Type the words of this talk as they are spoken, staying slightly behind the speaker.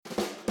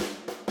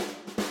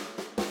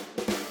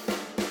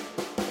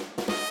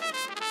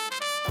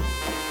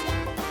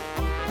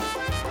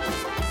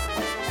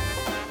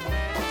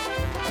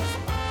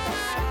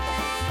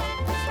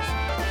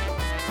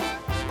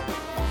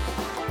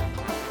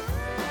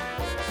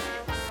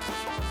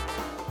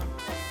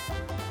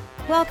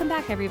Welcome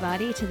back,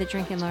 everybody, to the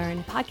Drink and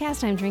Learn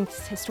podcast. I'm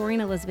drinks historian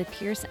Elizabeth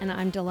Pierce, and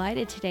I'm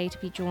delighted today to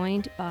be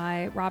joined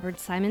by Robert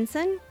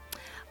Simonson,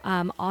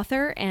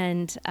 author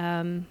and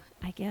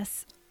I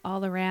guess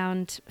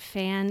all-around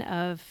fan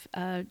of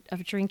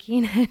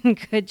drinking and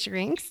good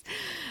drinks.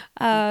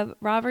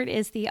 Robert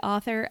is the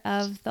author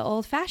of The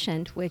Old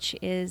Fashioned, which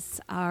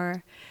is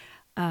our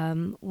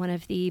one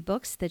of the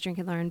books the Drink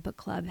and Learn book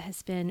club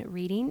has been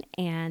reading,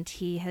 and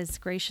he has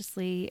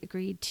graciously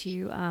agreed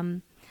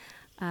to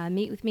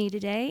meet with me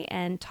today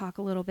and talk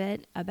a little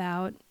bit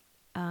about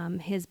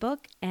his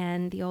book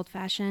and the Old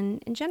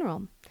Fashioned in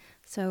general.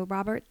 So,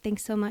 Robert,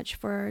 thanks so much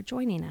for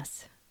joining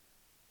us.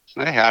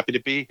 I'm happy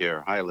to be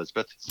here. Hi,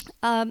 Elizabeth.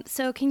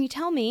 So, can you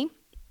tell me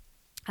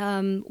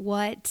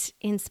what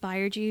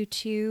inspired you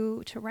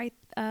to write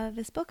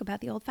this book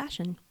about the Old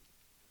Fashioned?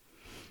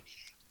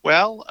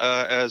 Well,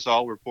 as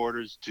all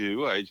reporters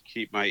do, I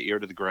keep my ear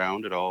to the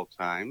ground at all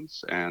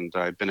times, and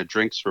I've been a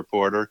drinks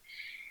reporter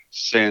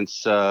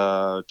since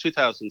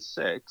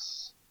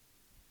 2006.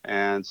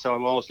 And so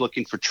I'm always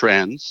looking for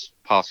trends,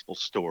 possible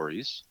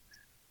stories.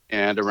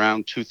 And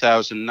around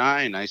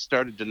 2009, I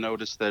started to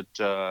notice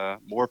that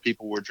more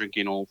people were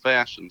drinking old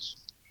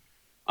fashions.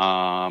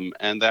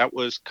 And that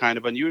was kind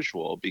of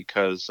unusual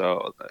because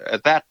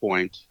at that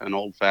point, an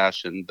old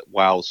fashioned,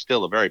 while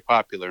still a very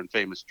popular and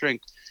famous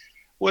drink,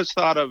 was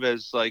thought of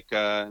as like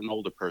an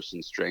older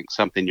person's drink,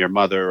 something your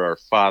mother or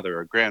father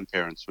or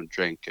grandparents would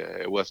drink.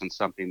 It wasn't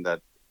something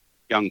that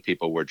young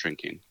people were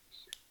drinking.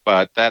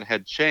 But that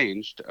had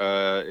changed.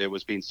 It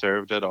was being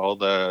served at all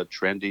the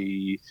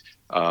trendy,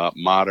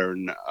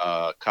 modern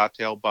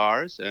cocktail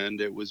bars, and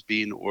it was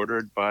being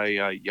ordered by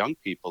young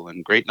people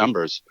in great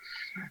numbers.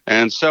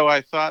 And so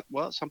I thought,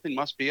 well, something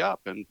must be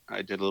up. And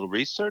I did a little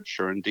research.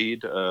 Sure,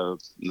 indeed,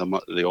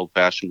 the old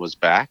fashioned was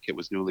back. It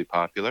was newly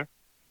popular.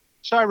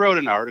 So I wrote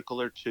an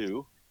article or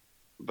two.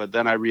 But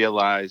then I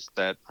realized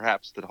that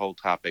perhaps the whole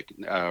topic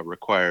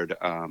required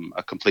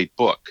a complete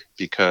book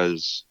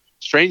because,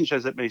 strange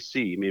as it may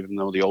seem, even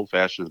though the old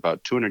fashioned is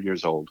about 200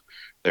 years old,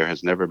 there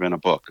has never been a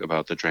book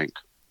about the drink.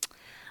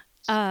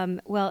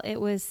 Well,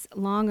 it was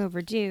long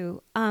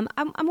overdue. I'm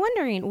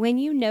wondering, when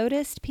you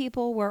noticed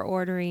people were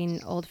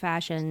ordering old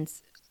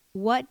fashions,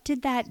 what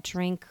did that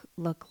drink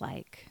look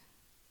like?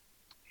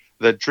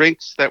 The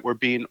drinks that were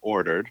being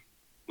ordered,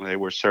 they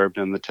were served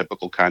in the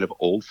typical kind of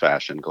old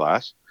fashioned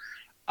glass,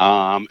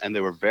 and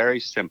they were very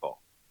simple.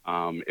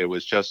 It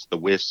was just the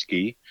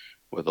whiskey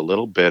with a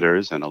little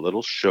bitters and a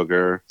little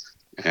sugar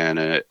and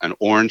an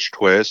orange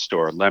twist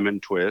or a lemon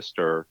twist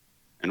or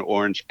an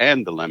orange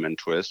and a lemon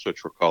twist,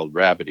 which were called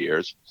rabbit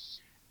ears,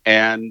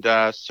 and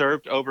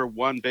served over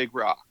one big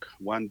rock,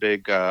 one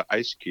big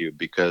ice cube,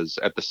 because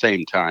at the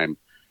same time,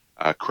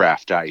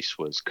 craft ice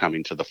was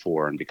coming to the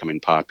fore and becoming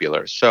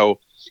popular. So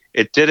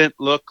it didn't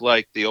look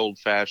like the old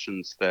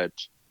fashions that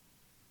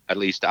at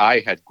least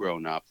I had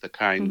grown up, the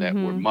kind that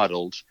were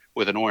muddled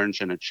with an orange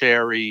and a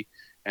cherry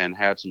and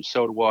had some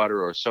soda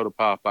water or soda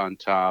pop on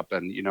top.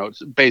 And, you know,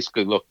 it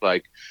basically looked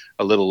like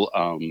a little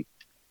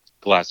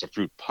glass of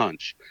fruit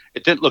punch.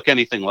 It didn't look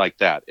anything like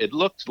that. It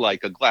looked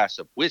like a glass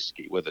of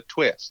whiskey with a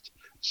twist.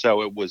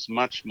 So it was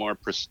much more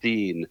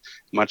pristine,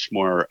 much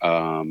more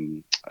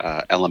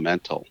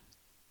elemental.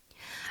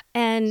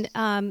 And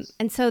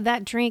so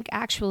that drink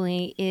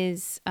actually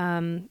is,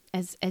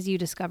 as you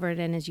discovered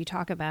and as you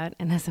talk about,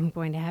 and as I'm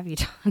going to have you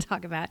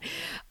talk about,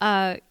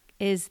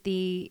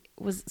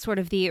 was sort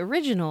of the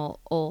original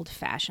old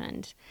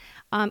fashioned.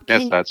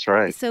 Yes, that's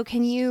right. So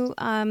can you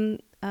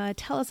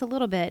tell us a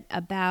little bit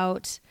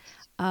about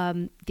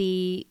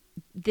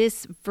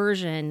this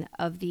version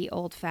of the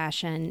old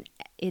fashioned,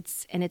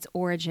 its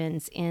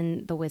origins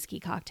in the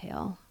whiskey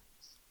cocktail?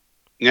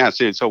 Yeah,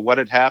 see, so what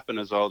had happened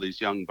is all these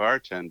young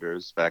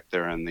bartenders back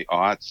there in the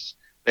aughts,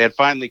 they had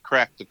finally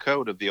cracked the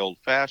code of the old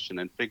fashioned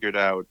and figured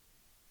out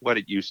what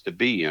it used to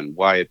be and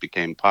why it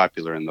became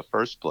popular in the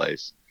first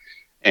place.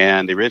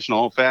 And the original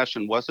old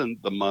fashioned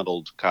wasn't the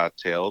muddled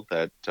cocktail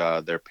that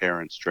their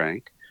parents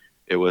drank.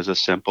 It was a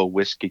simple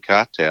whiskey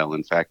cocktail.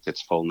 In fact,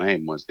 its full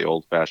name was the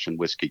Old Fashioned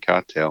Whiskey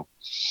Cocktail.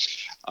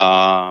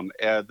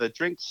 The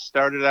drink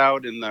started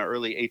out in the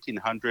early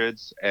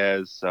 1800s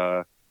as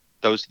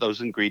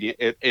those ingredients.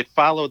 It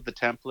followed the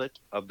template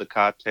of the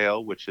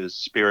cocktail, which is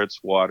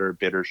spirits, water,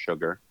 bitter,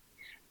 sugar.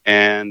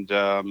 And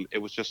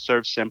it was just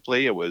served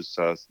simply. It was,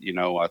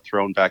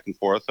 thrown back and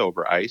forth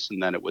over ice,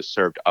 and then it was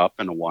served up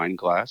in a wine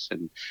glass,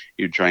 and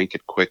you drank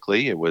it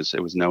quickly. It was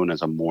known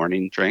as a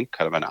morning drink,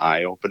 kind of an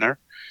eye opener.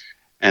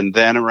 And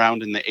then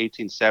around in the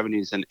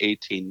 1870s and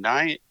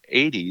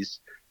 1880s,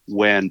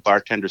 when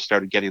bartenders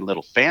started getting a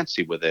little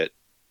fancy with it,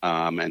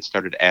 and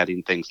started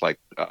adding things like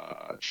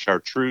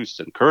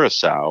chartreuse and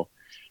curacao,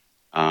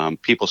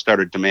 people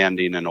started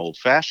demanding an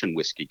old-fashioned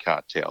whiskey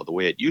cocktail, the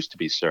way it used to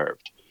be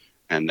served.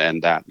 And then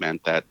that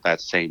meant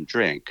that same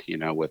drink,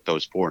 with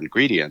those four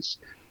ingredients.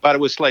 But it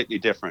was slightly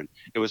different.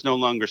 It was no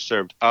longer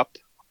served up.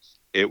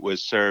 It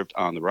was served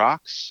on the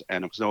rocks,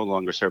 and it was no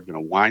longer served in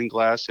a wine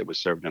glass. It was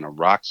served in a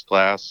rocks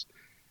glass.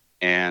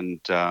 and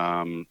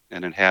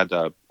it had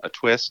a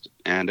twist,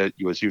 and it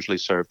was usually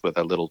served with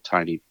a little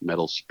tiny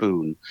metal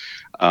spoon.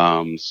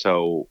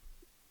 So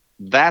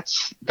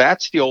that's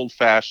the old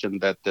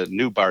fashioned that the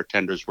new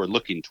bartenders were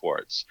looking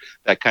towards,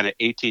 that kind of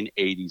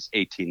 1880s,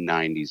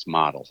 1890s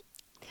model.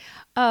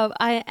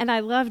 I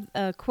loved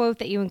a quote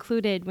that you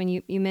included when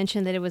you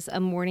mentioned that it was a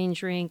morning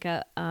drink,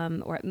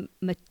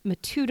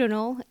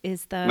 matutinal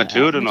is the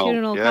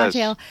matutinal Yes.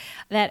 cocktail.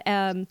 That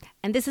and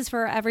this is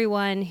for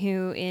everyone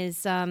who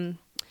is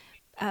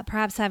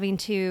perhaps having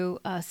to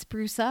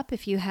spruce up.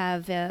 If you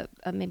have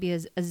maybe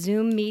a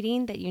Zoom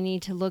meeting that you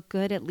need to look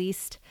good, at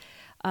least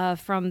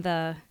from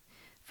the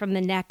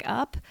neck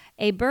up,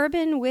 a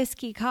bourbon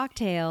whiskey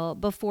cocktail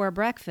before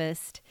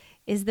breakfast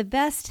is the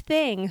best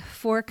thing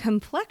for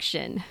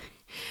complexion.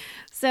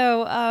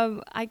 So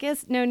I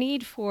guess no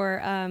need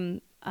for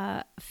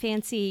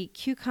fancy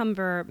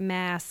cucumber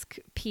mask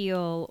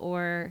peel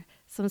or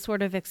some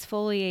sort of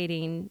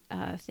exfoliating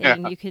thing. Yeah,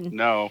 You can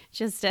no.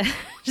 just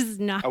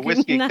knock A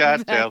whiskey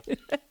cocktail.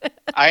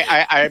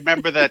 I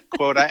remember that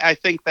quote. I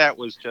think that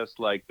was just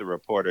like the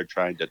reporter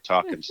trying to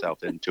talk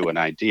himself into an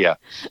idea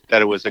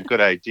that it was a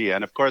good idea.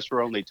 And of course,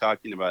 we're only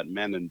talking about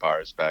men in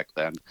bars back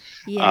then.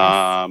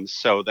 Yes.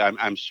 So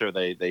I'm sure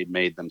they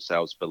made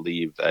themselves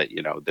believe that,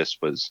 this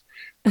was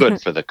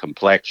good for the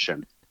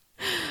complexion.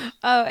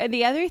 Oh, and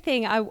the other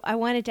thing I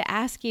wanted to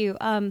ask you,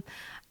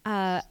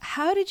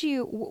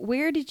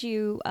 where did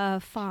you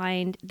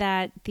find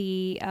that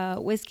the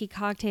whiskey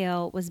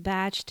cocktail was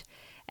batched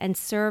and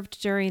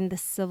served during the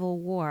Civil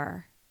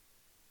War?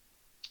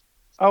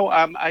 Oh,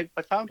 I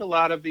found a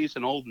lot of these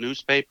in old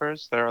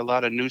newspapers. There are a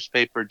lot of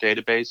newspaper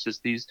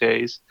databases these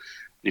days.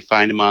 You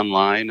find them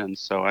online, and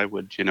so I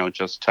would,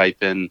 just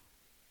type in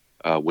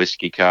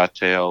whiskey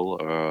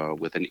cocktail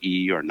with an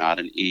E or not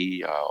an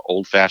E,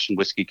 old-fashioned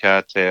whiskey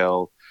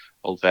cocktail,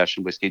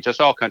 old-fashioned whiskey,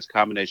 just all kinds of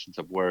combinations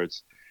of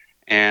words.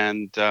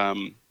 And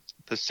the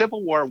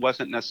Civil War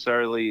wasn't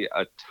necessarily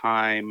a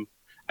time.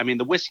 I mean,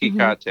 the whiskey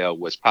cocktail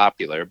was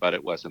popular, but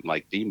it wasn't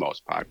like the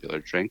most popular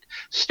drink.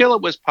 Still,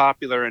 it was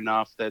popular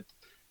enough that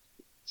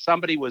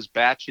somebody was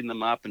batching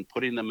them up and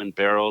putting them in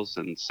barrels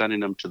and sending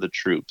them to the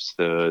troops,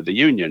 the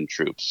Union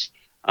troops.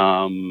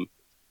 I'm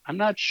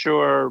not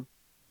sure,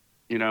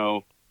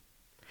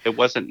 it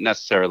wasn't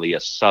necessarily a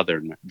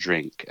Southern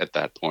drink at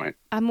that point.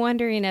 I'm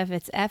wondering if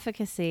its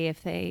efficacy,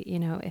 if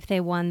they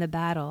won the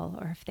battle,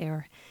 or if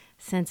their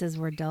senses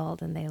were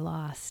dulled and they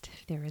lost.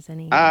 If there was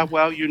any.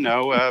 Well,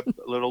 a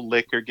little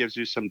liquor gives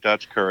you some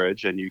Dutch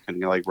courage, and you can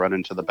run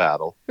into the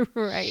battle.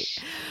 Right.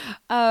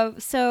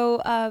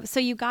 So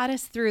you got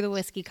us through the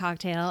whiskey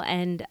cocktail,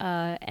 and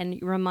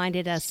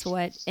reminded us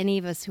what any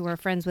of us who are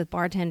friends with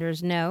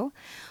bartenders know,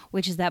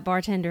 which is that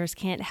bartenders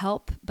can't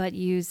help but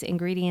use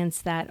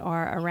ingredients that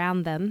are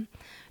around them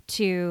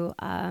to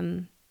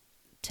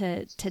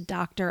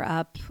doctor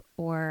up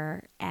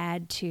or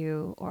add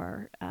to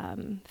or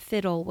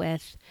fiddle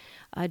with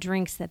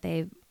drinks that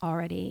they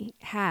already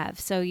have.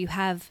 So you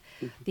have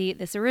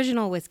this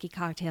original whiskey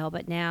cocktail,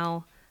 but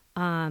now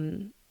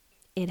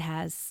it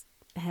has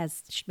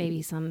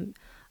maybe some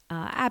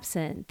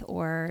absinthe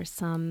or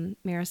some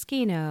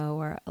maraschino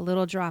or a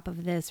little drop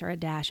of this or a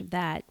dash of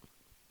that.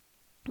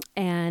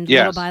 And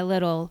Yes. Little by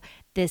little,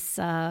 this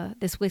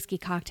whiskey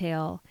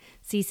cocktail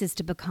ceases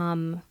to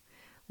become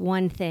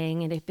one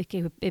thing, and it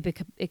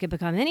could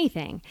become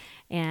anything.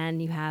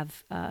 And you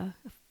have a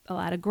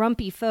lot of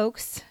grumpy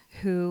folks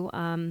who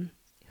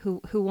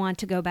want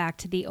to go back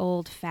to the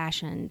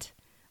old-fashioned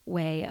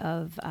way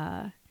of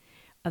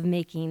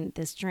making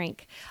this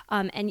drink.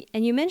 And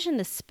you mentioned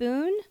the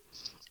spoon.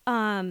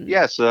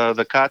 Yes,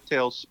 the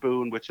cocktail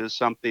spoon, which is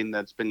something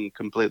that's been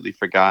completely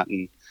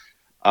forgotten.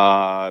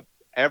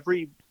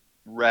 Every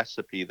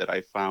recipe that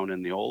I found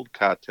in the old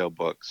cocktail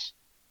books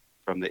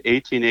from the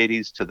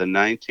 1880s to the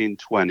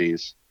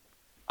 1920s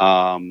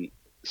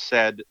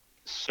said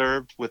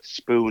served with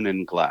spoon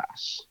and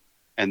glass.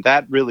 And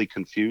that really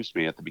confused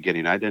me at the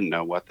beginning. I didn't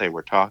know what they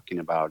were talking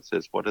about. It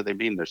says, what do they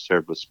mean they're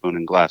served with spoon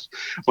and glass?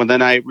 Well,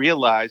 then I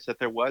realized that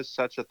there was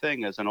such a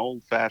thing as an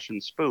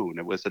old-fashioned spoon.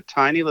 It was a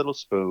tiny little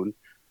spoon,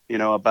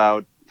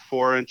 about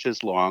 4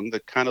 inches long,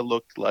 that kind of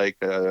looked like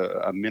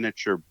a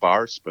miniature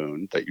bar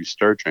spoon that you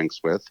stir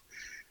drinks with.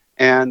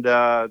 And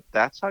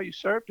that's how you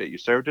served it. You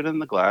served it in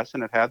the glass,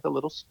 and it had the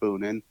little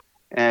spoon in.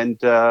 And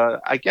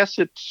I guess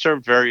it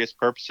served various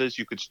purposes.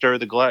 You could stir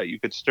the glass, you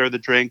could stir the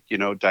drink,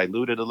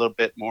 dilute it a little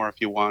bit more if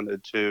you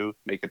wanted to,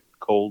 make it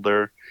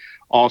colder.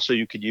 Also,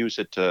 you could use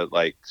it to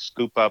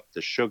scoop up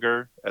the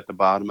sugar at the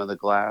bottom of the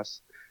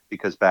glass,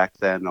 because back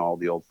then all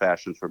the old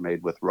fashions were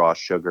made with raw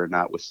sugar,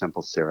 not with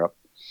simple syrup.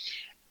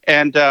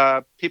 And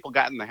people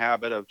got in the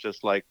habit of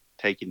just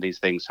taking these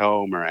things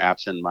home or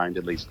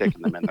absent-mindedly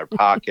sticking them in their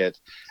pocket.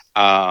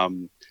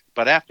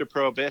 But after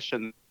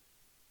Prohibition,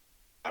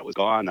 that was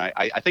gone.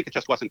 I think it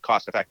just wasn't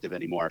cost effective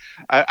anymore.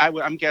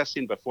 I'm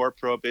guessing before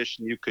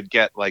Prohibition, you could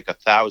get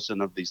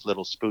 1,000 of these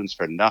little spoons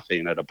for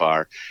nothing at a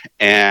bar.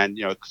 And,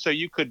 so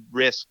you could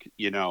risk,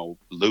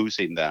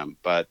 losing them.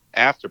 But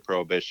after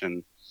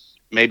Prohibition,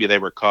 maybe they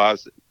were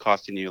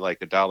costing you like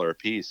 $1 a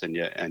piece, and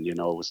it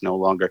was no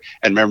longer.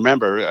 And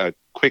remember,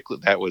 quickly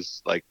that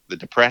was like the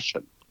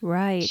Depression,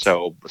 Right.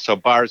 so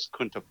bars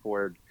couldn't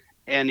afford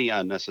any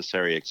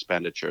unnecessary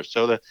expenditure.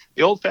 So the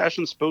old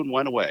fashioned spoon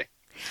went away.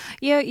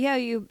 Yeah, yeah.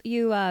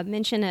 You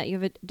mentioned that you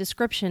have a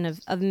description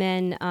of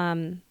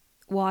men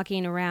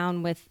walking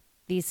around with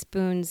these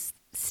spoons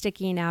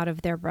sticking out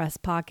of their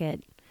breast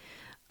pocket.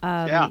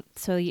 Yeah.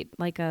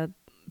 Like a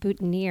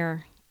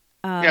boutonniere.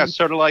 Yeah,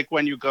 sort of like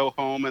when you go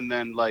home and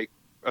then like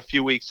a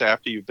few weeks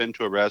after you've been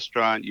to a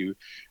restaurant, you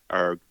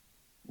are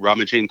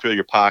rummaging through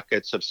your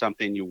pockets of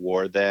something you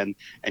wore then,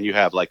 and you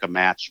have like a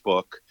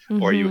matchbook,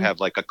 or you Mm-hmm. have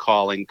like a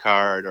calling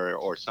card,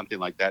 or something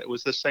like that. It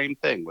was the same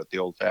thing with the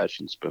old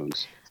fashioned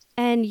spoons.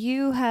 And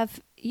you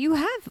have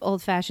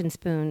old fashioned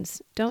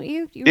spoons, don't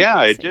you? You Yeah,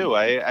 I say do.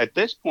 At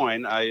this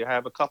point I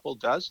have a couple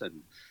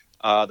dozen.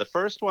 The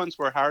first ones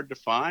were hard to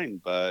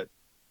find, but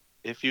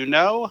if you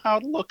know how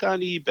to look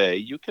on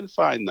eBay, you can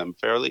find them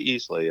fairly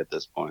easily at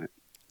this point.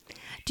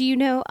 Do you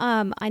know?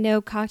 I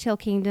know Cocktail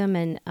Kingdom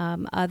and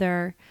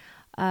other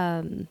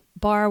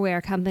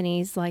barware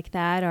companies like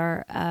that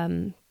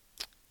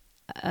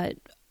uh,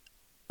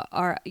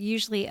 are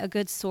usually a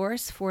good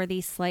source for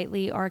the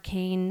slightly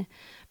arcane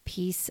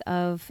piece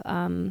of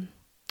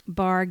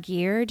bar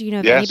gear. Do you know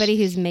of Yes. anybody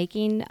who's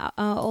making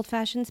old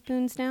fashioned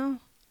spoons now?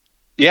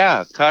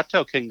 Yeah,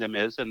 Cocktail Kingdom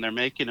is, and they're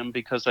making them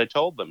because I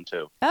told them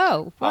to.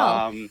 Oh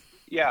well.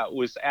 Yeah, it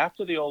was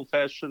after the old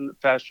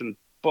fashion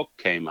book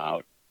came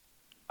out,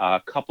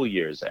 a couple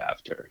years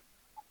after.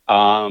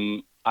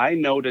 I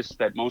noticed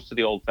that most of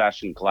the old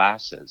fashioned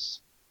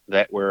glasses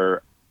that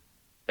were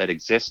that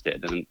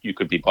existed and you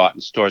could be bought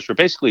in stores were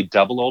basically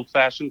double old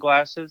fashioned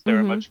glasses. They were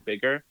Mm-hmm. much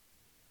bigger.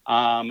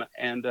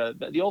 And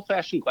the old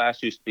fashioned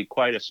glass used to be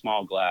quite a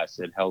small glass.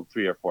 It held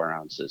 3 or 4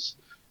 ounces.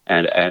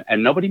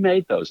 And nobody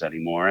made those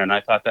anymore. And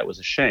I thought that was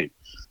a shame.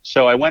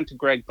 So I went to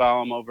Greg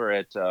Baum over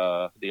at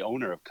the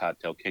owner of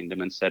Cocktail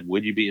Kingdom and said,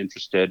 would you be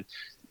interested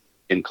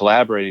in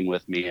collaborating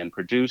with me and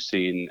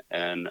producing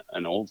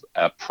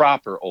a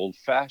proper old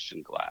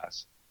fashioned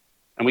glass?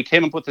 And we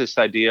came up with this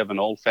idea of an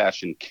old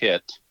fashioned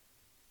kit,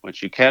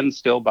 which you can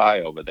still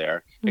buy over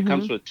there. It Mm-hmm.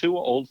 comes with 2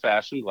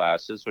 old-fashioned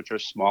glasses, which are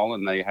small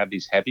and they have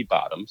these heavy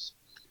bottoms.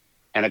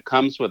 And it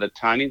comes with a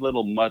tiny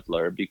little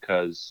muddler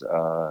because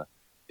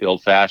the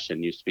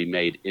old-fashioned used to be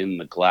made in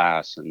the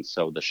glass, and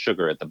so the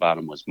sugar at the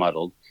bottom was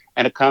muddled.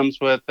 And it comes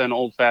with an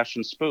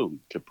old-fashioned spoon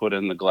to put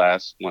in the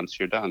glass once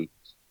you're done.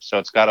 So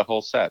it's got a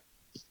whole set.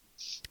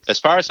 As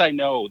far as I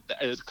know,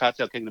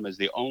 Cocktail Kingdom is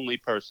the only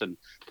person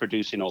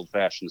producing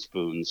old-fashioned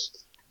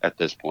spoons at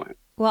this point.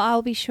 Well,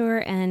 I'll be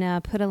sure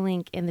and put a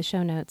link in the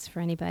show notes for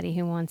anybody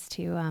who wants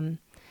to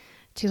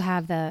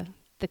have the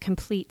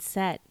complete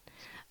set.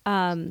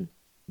 Um,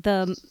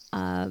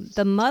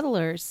 the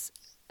muddlers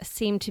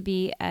seem to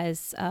be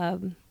as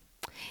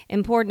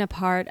important a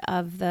part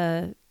of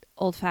the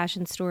old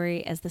fashioned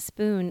story as the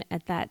spoon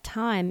at that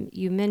time.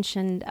 You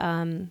mentioned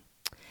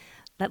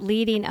that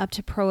leading up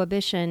to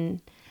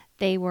Prohibition,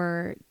 they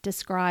were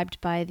described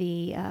by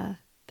the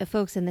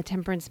folks in the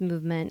temperance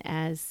movement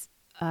as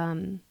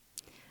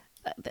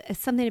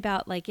something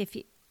about like if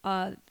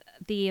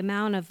the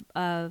amount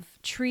of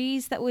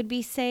trees that would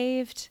be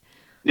saved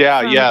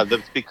Yeah, from. yeah.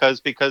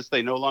 Because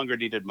they no longer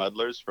needed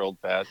muddlers for old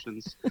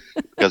fashions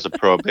because of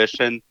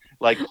prohibition.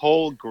 Like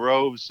whole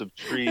groves of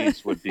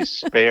trees would be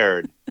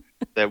spared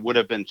that would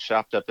have been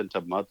chopped up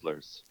into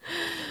muddlers.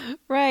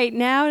 Right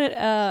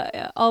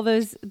now, all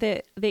those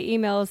the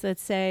emails that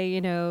say,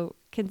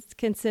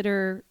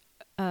 consider,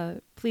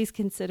 please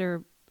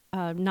consider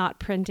not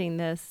printing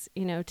this,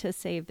 to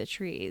save the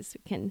trees.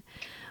 We can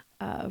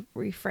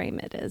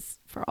reframe it as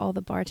for all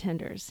the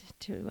bartenders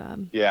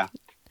to Yeah,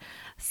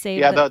 save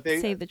yeah. the Though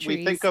save the we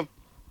trees.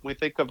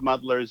 think of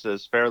muddlers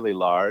as fairly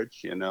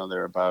large.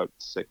 They're about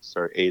 6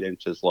 or 8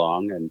 inches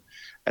long,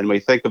 and we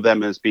think of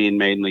them as being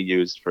mainly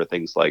used for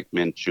things like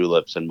mint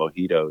juleps and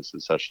mojitos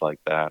and such like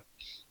that.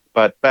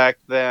 But back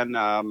then,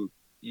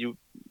 you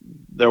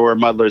there were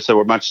muddlers that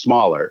were much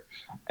smaller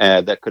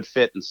that could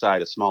fit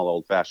inside a small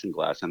old-fashioned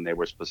glass, and they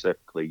were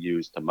specifically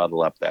used to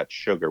muddle up that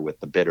sugar with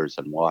the bitters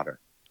and water.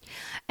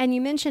 And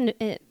you mentioned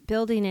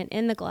building it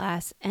in the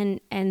glass, and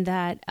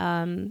that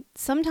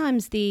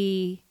sometimes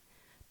the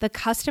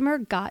customer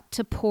got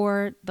to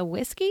pour the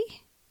whiskey.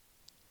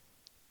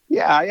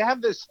 Yeah, I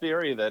have this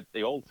theory that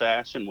the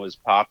old-fashioned was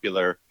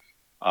popular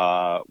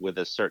with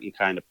a certain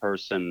kind of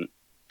person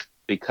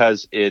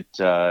because it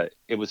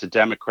was a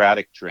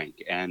democratic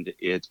drink and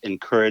it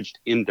encouraged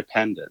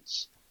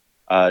independence.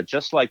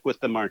 Just like with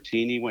the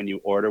martini, when you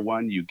order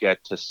one, you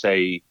get to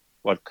say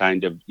what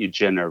kind of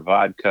gin or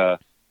vodka,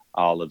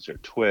 olives or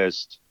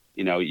twist.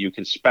 You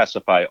can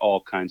specify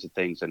all kinds of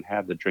things and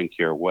have the drink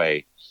your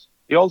way.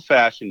 The old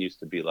fashioned used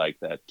to be like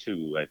that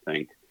too, I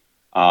think.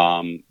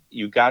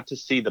 You got to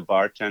see the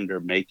bartender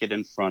make it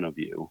in front of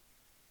you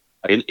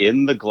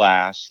in the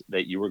glass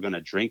that you were going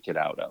to drink it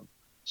out of.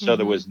 So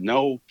there Mm-hmm. was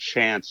no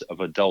chance of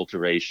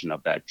adulteration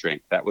of that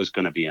drink. That was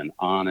going to be an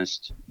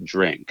honest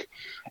drink.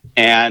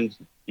 And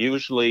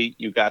usually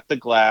you got the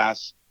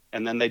glass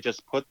and then they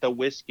just put the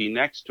whiskey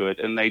next to it,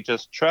 and they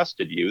just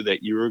trusted you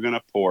that you were going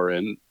to pour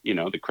in,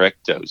 the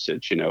correct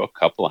dosage, a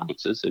couple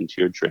ounces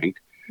into your drink.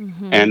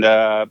 Mm-hmm. And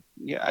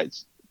yeah,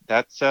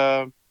 that's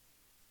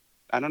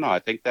I don't know. I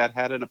think that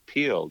had an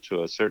appeal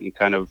to a certain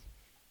kind of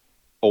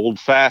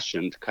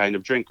old-fashioned kind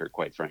of drinker,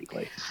 quite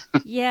frankly.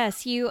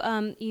 Yes, you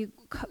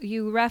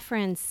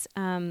reference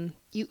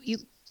you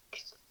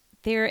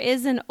there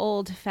is an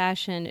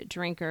old-fashioned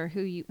drinker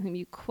whom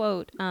you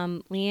quote,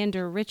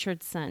 Leander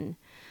Richardson,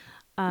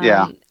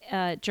 Yeah.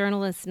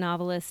 Journalist,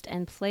 novelist,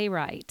 and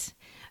playwright,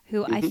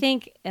 who I Hmm.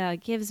 think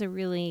gives a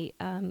really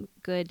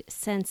good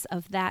sense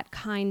of that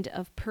kind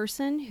of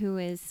person who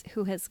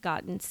has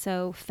gotten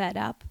so fed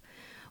up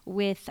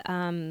with.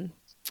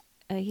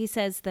 He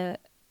says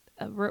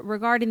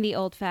regarding the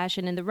old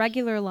fashioned and the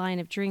regular line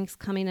of drinks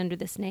coming under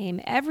this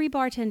name, every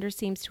bartender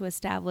seems to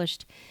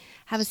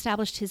have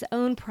established his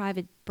own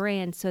private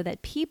brand so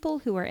that people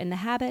who are in the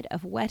habit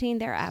of whetting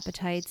their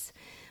appetites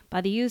by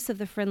the use of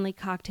the friendly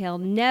cocktail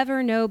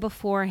never know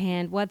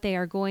beforehand what they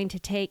are going to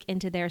take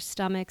into their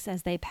stomachs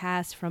as they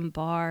pass from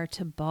bar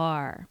to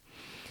bar.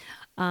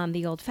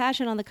 The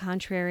old-fashioned, on the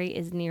contrary,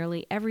 is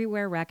nearly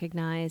everywhere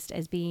recognized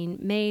as being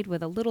made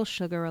with a little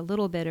sugar, a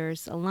little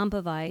bitters, a lump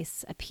of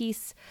ice, a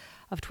piece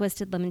of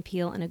twisted lemon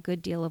peel, and a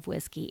good deal of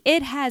whiskey.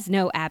 It has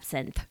no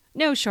absinthe,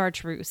 no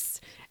chartreuse,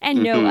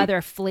 and no Hmm.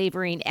 other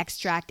flavoring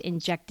extract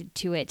injected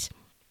to it.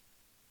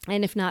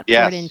 And if not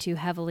poured Yes. in too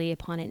heavily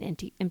upon an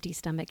empty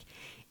stomach,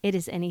 it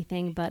is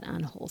anything but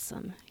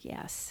unwholesome.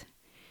 Yes.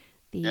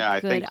 The Yeah, I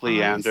good, think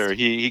Leander, honest.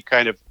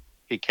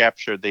 he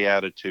captured the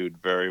attitude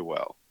very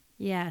well.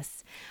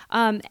 Yes.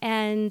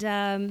 And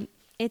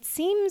it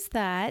seems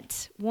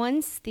that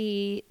once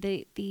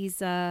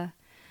these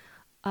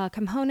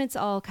components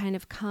all kind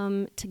of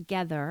come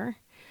together,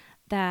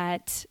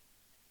 that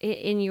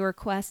in your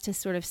quest to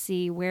sort of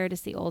see where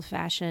does the old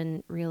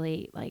fashioned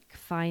really like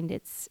find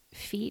its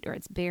feet or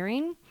its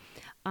bearing,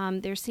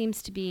 there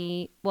seems to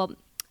be, well,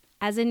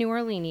 as a New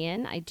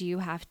Orleanian, I do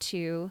have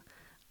to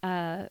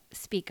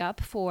speak up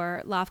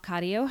for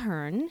Lafcadio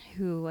O'Hearn,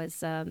 who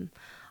was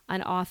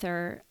an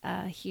author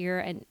here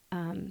and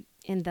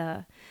in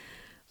the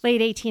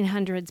late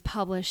 1800s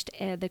published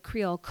the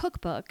Creole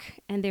Cookbook,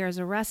 and there's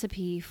a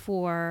recipe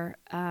for,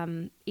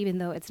 even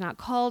though it's not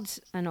called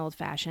an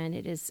old-fashioned,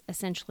 it is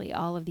essentially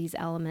all of these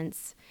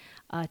elements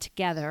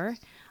together,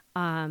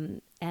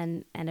 and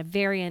a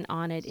variant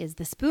on it is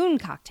the spoon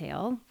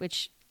cocktail,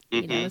 which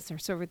Hmm. is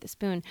served with the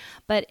spoon.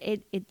 But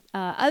it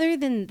other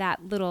than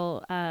that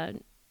little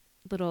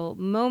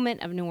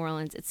moment of New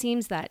Orleans, it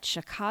seems that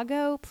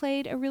Chicago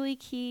played a really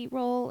key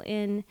role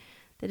in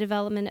the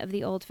development of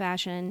the old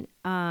fashioned.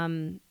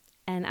 And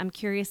I'm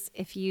curious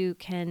if you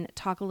can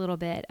talk a little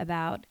bit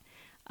about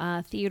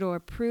Theodore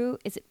Prue.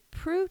 Is it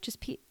Prue?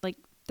 Just like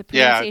the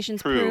Yeah,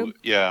 pronunciation's true. Prue.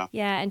 Yeah.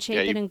 Yeah, and Yeah,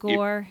 Chapin and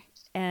Gore,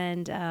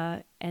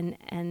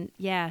 and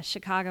yeah,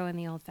 Chicago and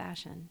the old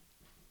fashioned.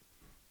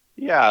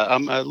 yeah.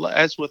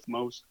 As with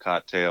most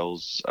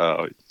cocktails,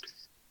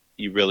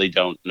 you really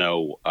don't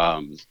know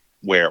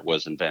where it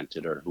was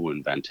invented or who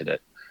invented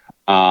it.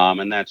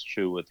 And that's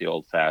true with the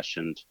old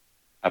fashioned,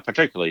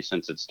 particularly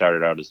since it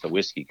started out as the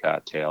whiskey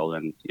cocktail,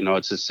 and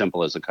it's as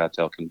simple as a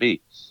cocktail can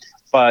be.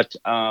 But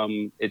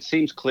it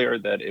seems clear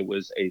that it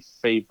was a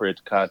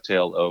favorite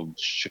cocktail of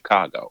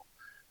Chicago.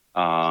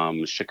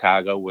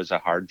 Chicago was a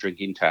hard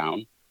drinking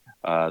town.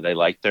 They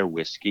liked their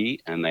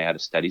whiskey, and they had a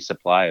steady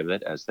supply of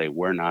it, as they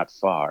were not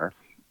far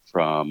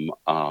from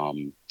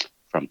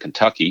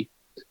Kentucky,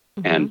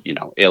 Mm-hmm.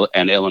 and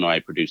and Illinois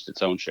produced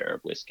its own share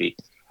of whiskey.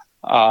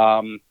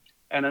 Um,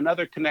 and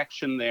another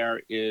connection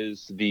there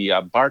is the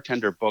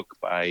bartender book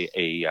by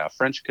a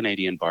French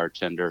Canadian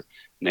bartender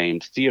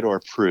named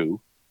Theodore Prue,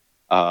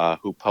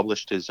 who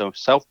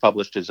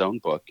self-published his own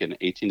book in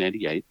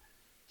 1888.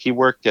 He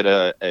worked at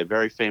a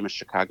very famous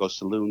Chicago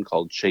saloon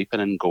called Chapin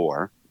and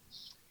Gore.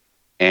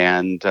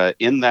 And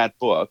in that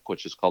book,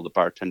 which is called The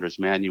Bartender's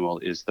Manual,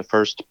 is the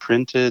first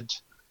printed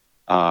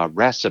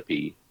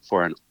recipe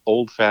for an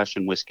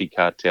old-fashioned whiskey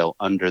cocktail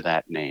under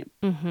that name.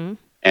 Mm-hmm.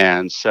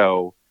 And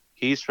so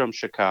he's from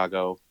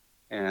Chicago,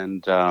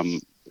 and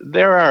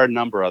there are a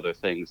number of other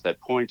things that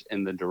point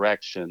in the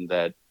direction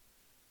that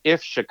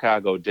if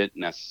Chicago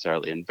didn't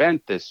necessarily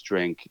invent this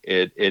drink,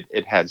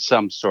 it had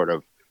some sort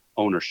of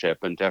ownership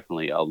and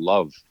definitely a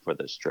love for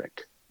this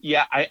drink.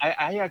 Yeah,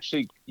 I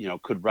actually,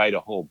 could write a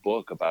whole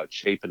book about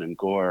Chapin and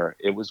Gore.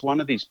 It was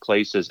one of these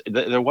places.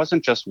 There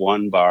wasn't just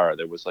one bar.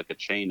 There was like a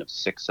chain of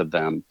 6 of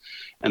them.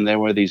 And there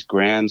were these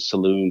grand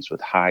saloons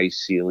with high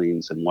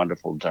ceilings and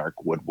wonderful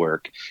dark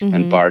woodwork and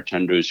Mm-hmm.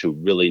 bartenders who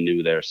really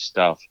knew their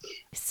stuff.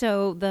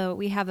 So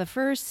we have the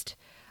first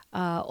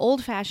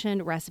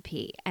old-fashioned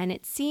recipe, and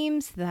it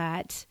seems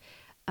that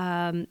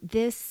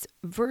this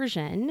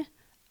version,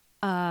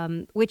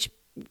 which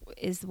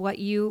is what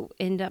you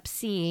end up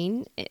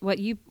seeing, what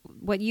you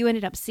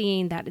ended up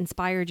seeing that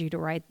inspired you to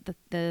write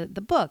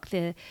the book,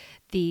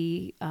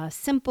 the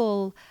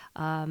simple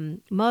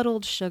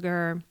muddled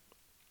sugar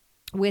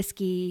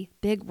whiskey,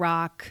 big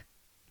rock,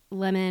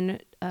 lemon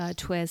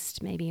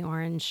twist, maybe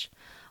orange,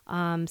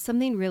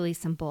 something really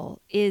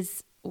simple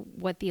is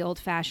what the old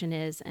fashioned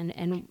is,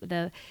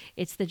 and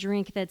it's the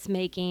drink that's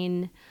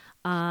making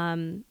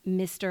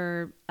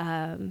Mr.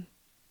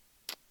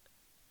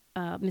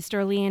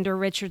 Mr. Leander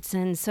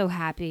Richardson so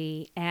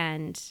happy,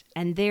 and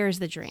there's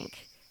the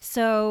drink.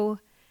 So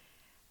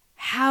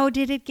how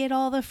did it get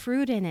all the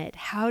fruit in it?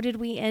 How did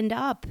we end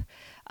up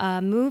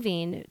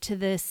moving to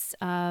this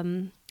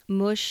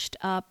mushed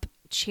up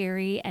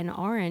cherry and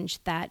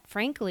orange that,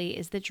 frankly,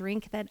 is the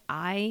drink that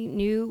I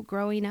knew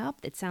growing up?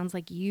 It sounds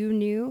like you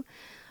knew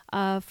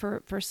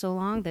for so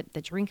long, that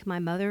the drink my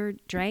mother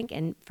drank,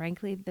 and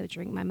frankly, the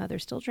drink my mother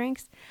still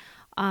drinks.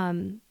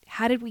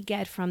 How did we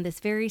get from this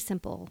very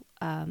simple,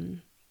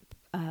 kind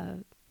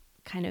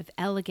of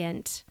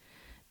elegant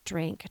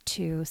drink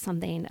to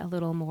something a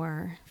little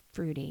more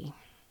fruity?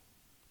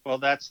 Well,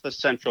 that's the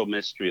central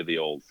mystery of the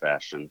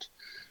old-fashioned.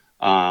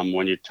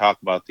 When you talk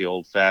about the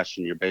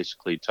old-fashioned, you're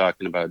basically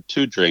talking about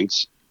two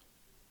drinks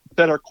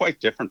that are quite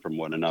different from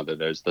one another.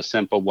 There's the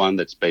simple one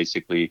that's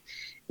basically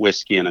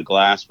whiskey in a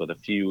glass with a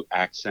few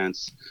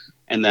accents.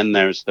 And then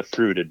there's the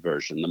fruited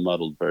version, the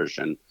muddled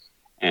version.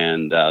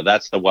 And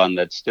that's the one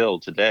that still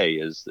today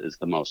is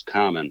the most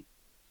common.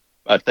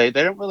 But they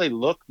don't really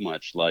look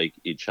much like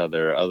each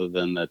other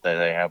than that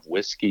they have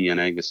whiskey and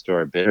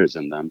Angostura bitters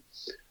in them.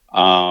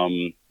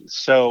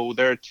 So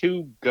there are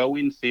two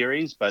going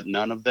theories, but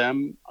none of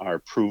them are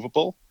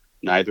provable.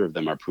 Neither of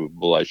them are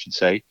provable, I should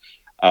say.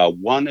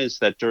 One is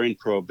that during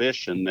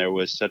Prohibition, there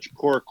was such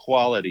poor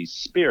quality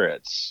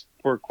spirits,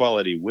 poor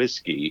quality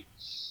whiskey,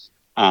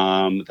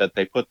 that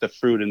they put the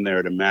fruit in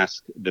there to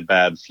mask the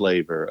bad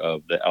flavor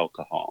of the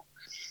alcohol.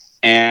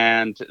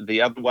 And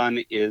the other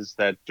one is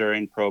that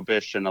during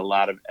Prohibition, a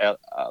lot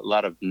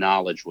of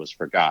knowledge was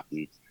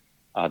forgotten.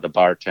 The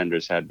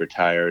bartenders had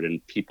retired,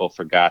 and people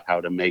forgot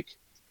how to make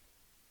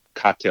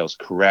cocktails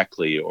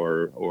correctly,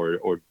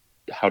 or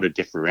how to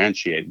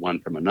differentiate one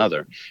from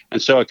another.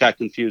 And so it got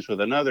confused with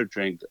another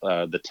drink,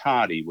 the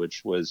toddy,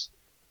 which was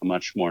a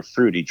much more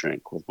fruity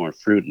drink with more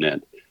fruit in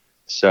it.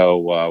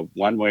 So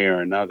one way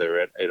or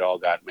another, it all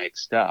got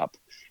mixed up.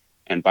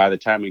 And by the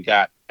time we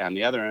got on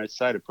the other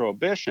side of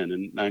Prohibition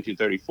in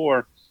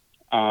 1934,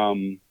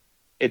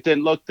 it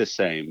didn't look the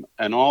same.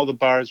 And all the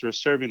bars were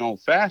serving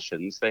old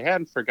fashions. They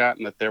hadn't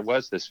forgotten that there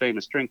was this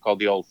famous drink called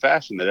the old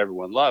fashioned that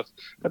everyone loved,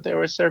 but they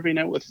were serving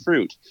it with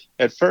fruit.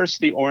 At first,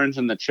 the orange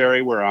and the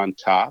cherry were on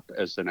top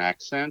as an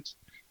accent.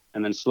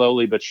 And then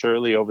slowly but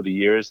surely over the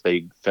years,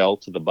 they fell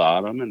to the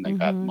bottom and they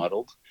got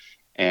muddled.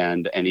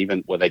 And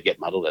even, well, they get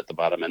muddled at the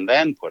bottom and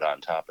then put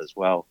on top as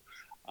well.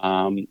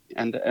 And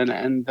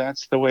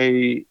that's the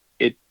way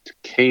it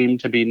came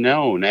to be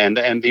known.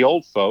 And the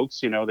old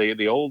folks,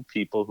 the old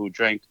people who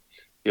drank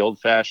the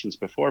old fashions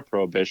before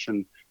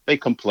Prohibition, they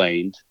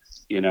complained,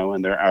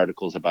 in their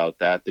articles about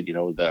that,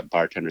 the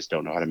bartenders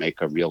don't know how to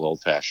make a real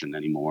old fashioned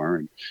anymore.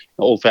 And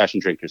the old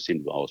fashioned drinkers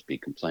seem to always be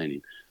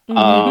complaining.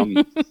 So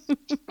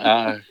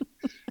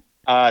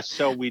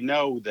we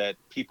know that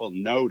people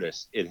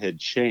noticed it had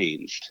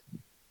changed,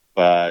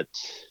 but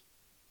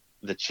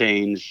the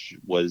change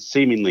was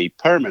seemingly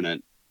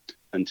permanent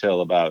until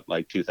about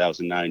like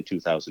 2009,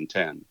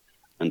 2010,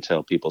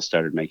 until people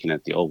started making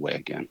it the old way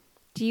again.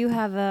 Do you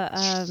have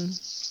a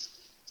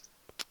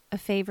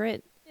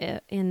favorite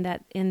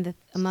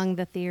among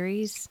the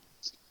theories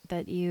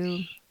that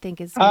you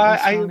think is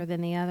stronger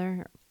than the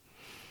other?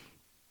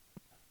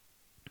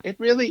 It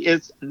really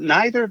is.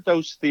 Neither of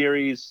those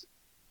theories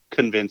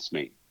convince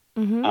me.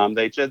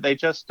 They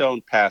just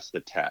don't pass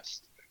the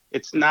test.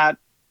 It's not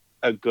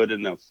a good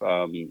enough.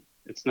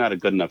 It's not a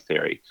good enough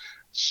theory.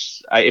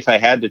 If I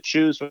had to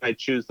choose, I'd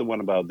choose the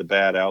one about the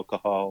bad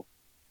alcohol.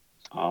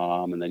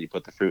 And then you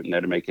put the fruit in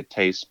there to make it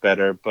taste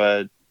better.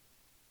 But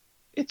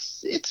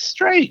it's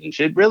strange.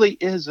 It really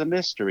is a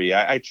mystery.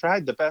 I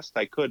tried the best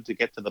I could to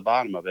get to the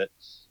bottom of it.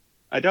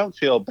 I don't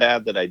feel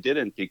bad that I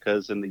didn't,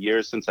 because in the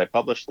years since I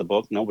published the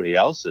book, nobody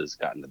else has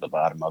gotten to the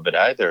bottom of it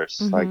either.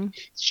 It's like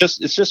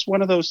it's just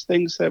one of those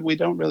things that we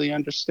don't really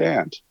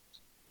understand.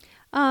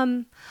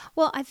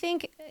 Well, I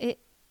think it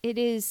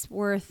is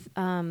worth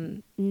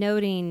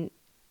noting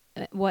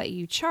what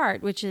you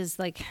chart, which is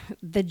like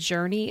the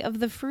journey of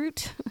the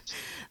fruit,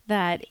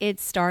 that it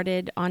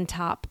started on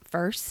top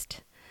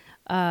first,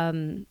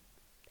 and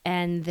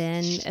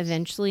then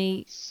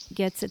eventually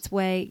gets its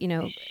way,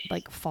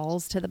 like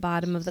falls to the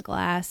bottom of the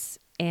glass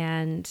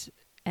and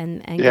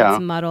gets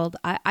muddled.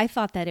 I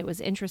thought that it was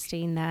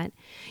interesting that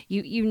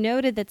you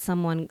noted that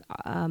someone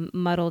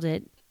muddled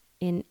it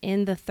in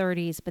the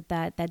 30s, but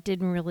that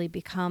didn't really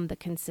become the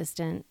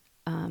consistent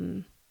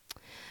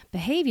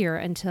behavior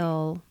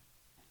until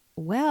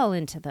well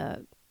into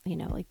the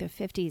like the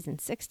 50s and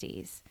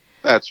 60s.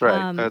 That's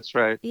right. That's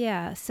right.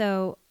 Yeah.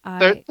 So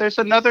there's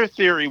another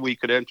theory we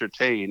could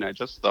entertain. I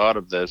just thought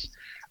of this.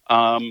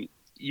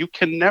 You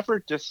can never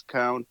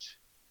discount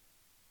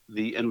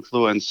the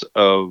influence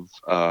of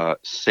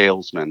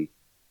salesmen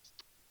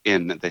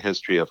in the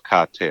history of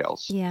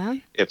cocktails. Yeah.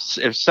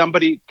 If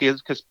somebody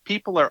gives, because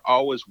people are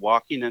always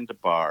walking into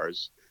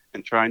bars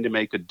and trying to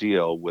make a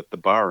deal with the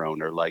bar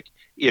owner. Like,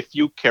 if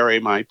you carry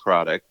my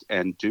product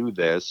and do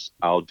this,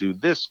 I'll do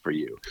this for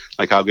you.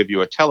 Like, I'll give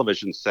you a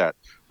television set,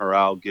 or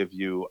I'll give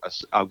you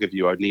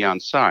a neon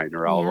sign,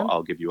 or Yeah.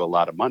 I'll give you a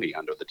lot of money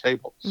under the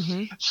table.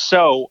 Mm-hmm.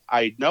 So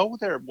I know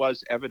there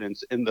was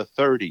evidence in the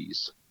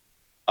 30s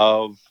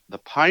of the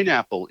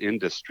pineapple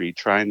industry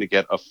trying to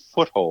get a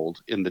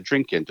foothold in the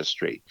drink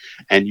industry.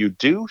 And you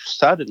do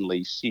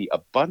suddenly see a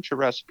bunch of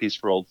recipes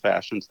for old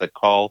fashions that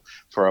call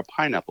for a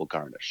pineapple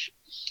garnish.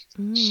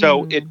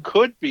 So it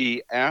could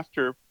be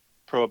after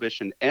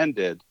Prohibition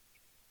ended,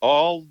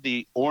 all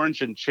the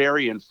orange and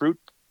cherry and fruit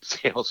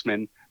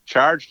salesmen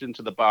charged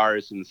into the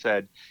bars and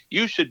said,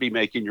 "You should be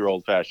making your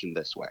old fashioned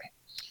this way."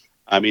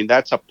 I mean,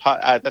 that's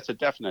a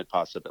definite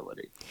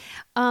possibility.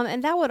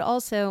 And that would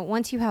also,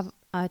 once you have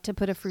to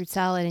put a fruit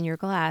salad in your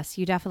glass,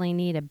 you definitely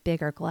need a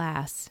bigger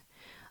glass.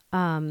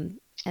 And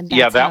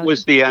Yeah, that's that how,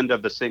 was the end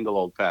of the single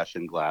old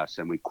fashioned glass,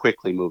 and we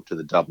quickly moved to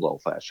the double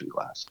old fashioned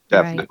glass.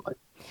 right. Definitely.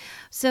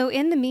 So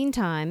in the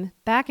meantime,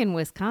 back in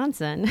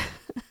Wisconsin,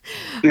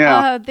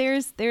 Yeah.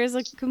 there's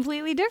a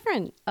completely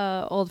different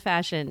old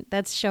fashioned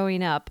that's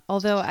showing up.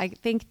 Although I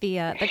think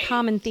the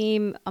common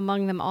theme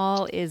among them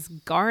all is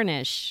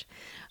garnish.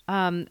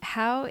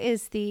 How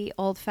is the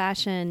old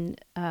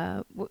fashioned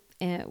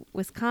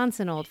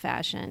Wisconsin old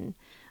fashioned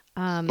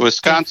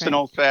Wisconsin different?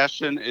 old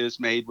fashioned is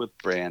made with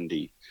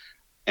brandy,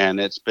 and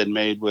it's been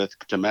made with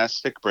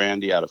domestic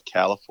brandy out of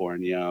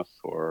California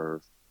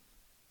for,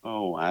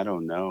 oh, I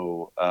don't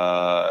know,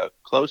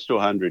 close to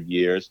 100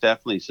 years,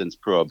 definitely since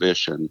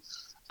Prohibition.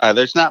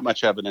 There's not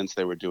much evidence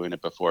they were doing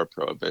it before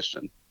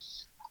Prohibition.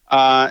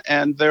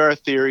 And there are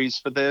theories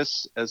for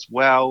this as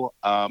well.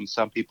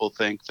 Some people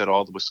think that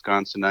all the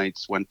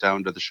Wisconsinites went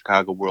down to the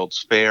Chicago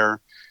World's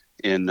Fair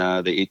in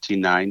the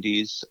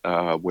 1890s,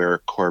 where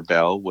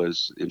Korbel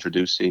was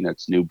introducing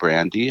its new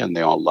brandy, and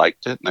they all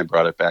liked it, and they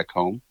brought it back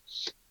home,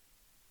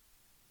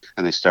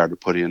 and they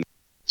started putting in.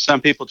 Some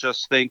people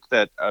just think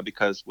that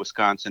because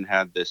Wisconsin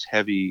had this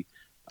heavy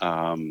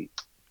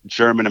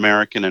German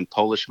American and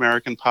Polish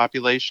American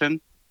population,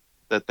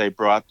 that they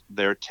brought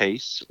their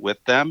tastes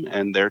with them,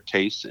 and their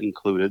tastes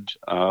included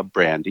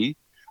brandy.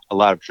 A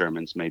lot of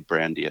Germans made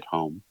brandy at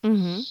home.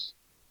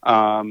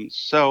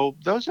 So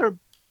those are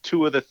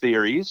two of the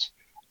theories.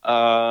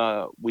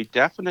 We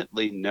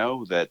definitely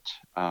know that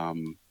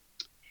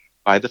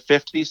by the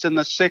 50s and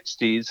the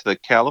 60s, the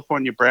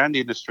California brandy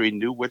industry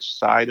knew which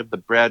side of the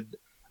bread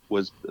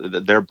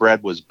their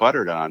bread was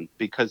buttered on,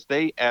 because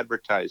they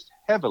advertised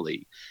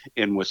heavily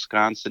in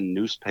Wisconsin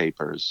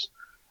newspapers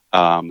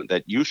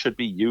that you should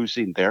be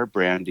using their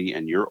brandy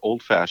and your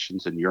old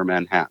fashions and your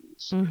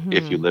Manhattans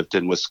if you lived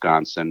in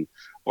Wisconsin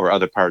or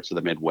other parts of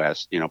the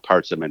Midwest,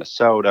 parts of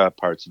Minnesota,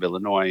 parts of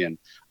Illinois, and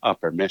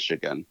upper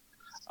Michigan.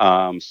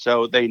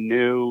 So they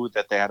knew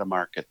that they had a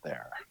market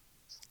there.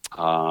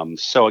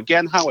 So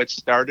again, how it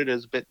started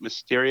is a bit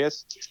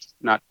mysterious.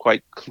 Not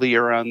quite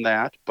clear on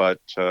that,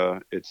 but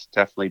it's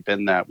definitely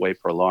been that way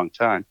for a long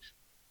time.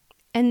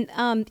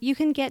 And you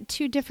can get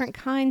two different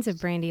kinds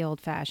of brandy old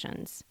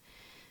fashions.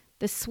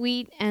 The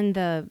sweet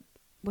and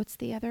what's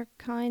the other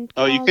kind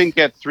called? Oh, you can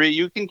get three.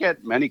 You can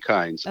get many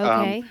kinds.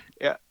 Okay.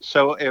 Yeah.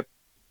 So if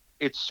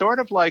it's sort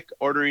of like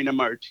ordering a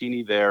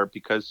martini there,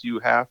 because you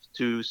have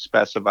to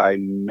specify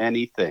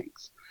many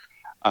things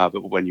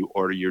but when you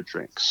order your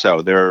drink.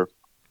 So there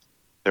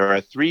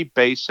are three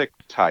basic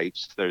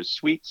types. There's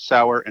sweet,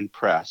 sour, and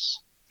press.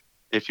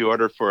 If you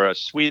order for a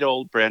sweet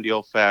old brandy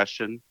old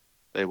fashioned,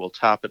 they will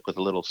top it with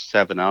a little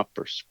 7-Up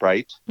or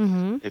Sprite.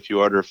 If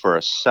you order for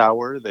a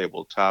sour, they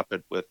will top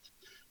it with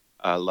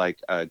like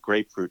a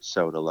grapefruit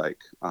soda, like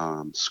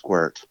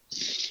Squirt.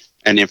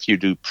 And if you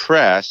do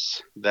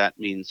press, that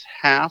means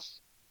half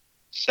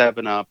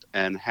 7-Up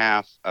and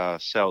half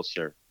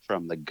seltzer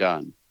from the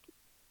gun.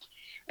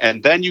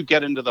 And then you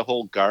get into the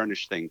whole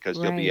garnish thing, because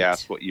you'll be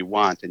asked what you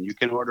want. And you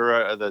can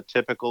order the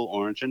typical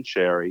orange and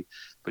cherry,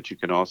 but you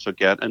can also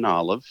get an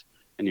olive,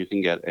 and you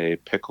can get a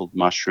pickled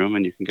mushroom,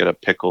 and you can get a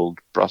pickled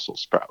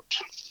Brussels sprout.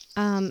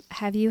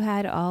 Have you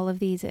had all of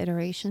these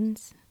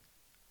iterations?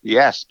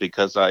 Yes,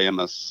 because I am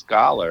a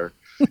scholar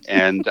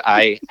and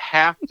I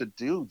have to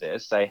do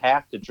this. I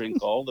have to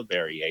drink all the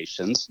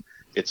variations.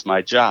 It's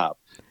my job.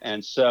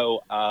 And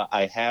so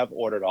I have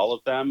ordered all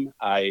of them.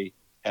 I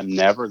am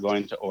never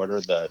going to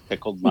order the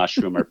pickled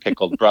mushroom or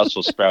pickled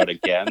Brussels sprout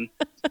again.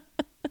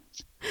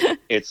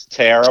 It's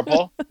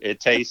terrible. It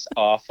tastes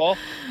awful.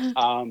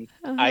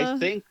 I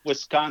think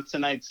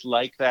Wisconsinites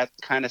like that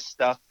kind of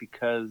stuff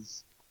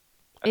because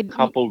a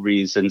couple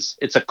reasons.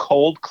 It's a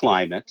cold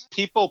climate.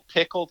 People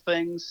pickle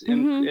things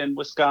in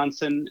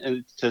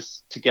Wisconsin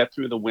to get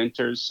through the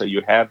winters, so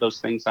you have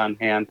those things on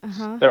hand.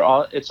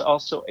 It's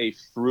also a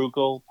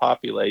frugal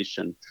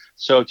population.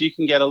 So if you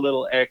can get a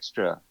little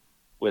extra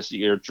with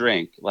your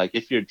drink, like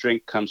if your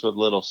drink comes with a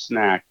little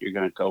snack, you're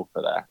going to go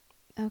for that.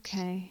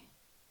 Okay.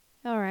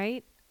 All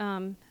right.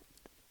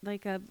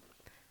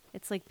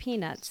 It's like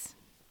peanuts,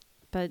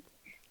 but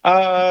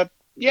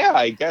yeah,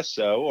 I guess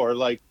so. Or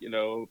like,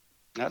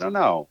 I don't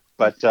know.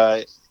 But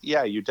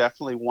yeah, you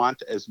definitely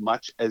want as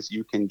much as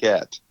you can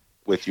get.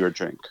 with your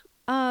drink?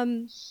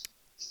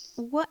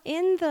 What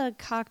in the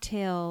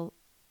cocktail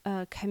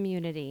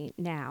community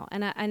now,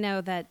 and I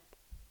know that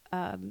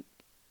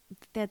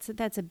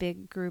that's a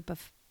big group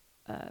of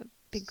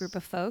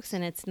folks,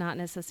 and it's not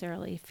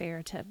necessarily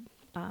fair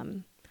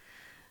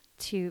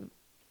to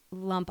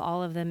lump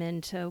all of them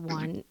into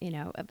one.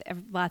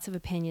 Lots of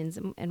opinions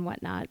and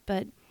whatnot.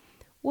 But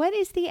what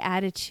is the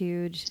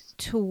attitude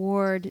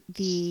toward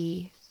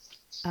the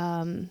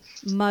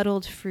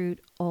muddled fruit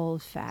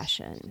old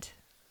fashioned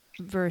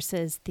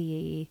versus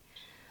the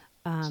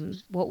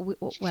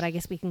what I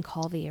guess we can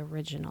call the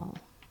original?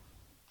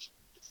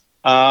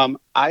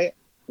 I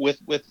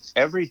with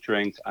every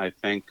drink, I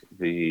think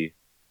the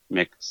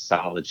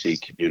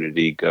mixology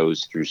community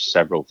goes through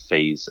several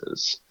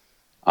phases.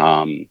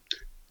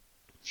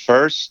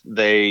 First,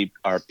 they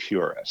are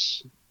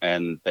purists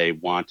and they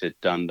want it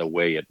done the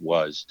way it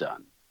was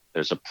done.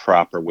 There's a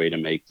proper way to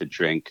make the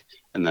drink,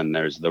 and then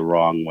there's the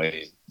wrong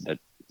way that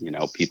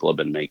people have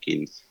been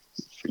making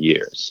for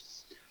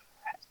years.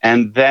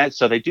 And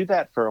so they do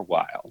that for a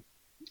while,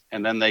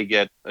 and then they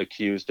get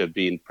accused of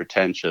being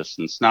pretentious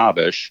and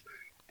snobbish.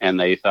 And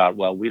they thought,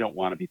 well, we don't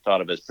want to be thought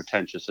of as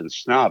pretentious and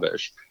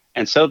snobbish.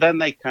 And so then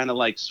they kind of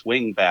like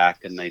swing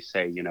back and they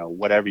say,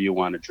 whatever you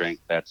want to drink,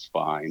 that's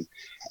fine.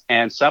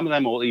 And some of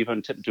them will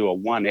even do a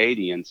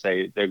 180 and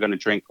say they're going to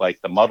drink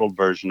like the muddled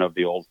version of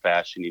the old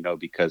fashioned,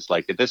 because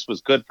like if this was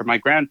good for my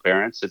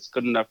grandparents, it's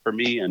good enough for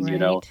me. And,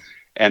 Right.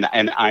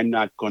 and I'm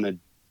not going to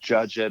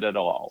judge it at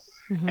all.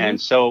 Mm-hmm. And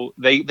so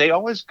they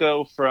always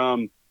go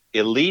from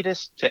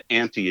elitist to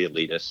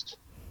anti-elitist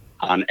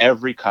on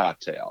every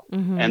cocktail.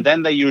 Mm-hmm. And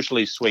then they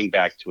usually swing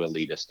back to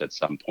elitist at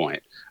some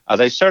point.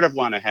 They sort of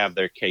want to have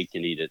their cake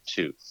and eat it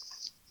too.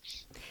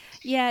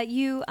 Yeah,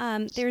 you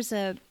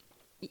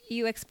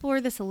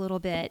explore this a little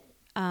bit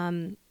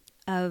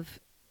of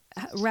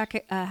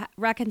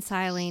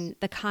reconciling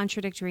the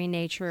contradictory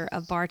nature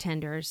of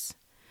bartenders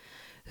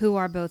who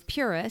are both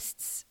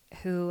purists,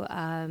 who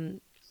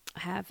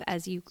have,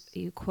 as you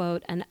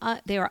quote,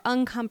 they are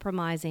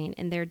uncompromising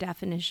in their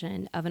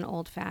definition of an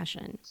old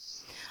fashioned.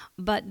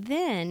 But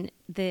then,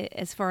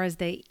 as far as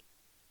the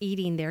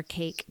eating their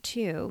cake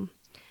too,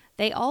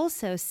 they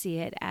also see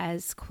it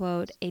as,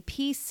 quote, a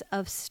piece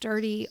of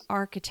sturdy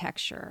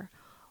architecture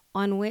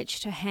on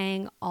which to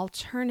hang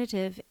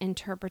alternative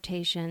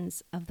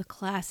interpretations of the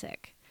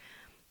classic.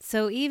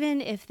 So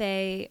even if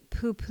they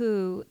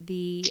poo-poo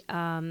the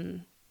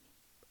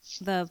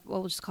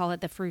we'll just call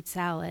it the fruit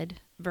salad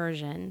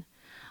version,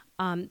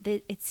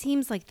 it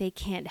seems like they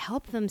can't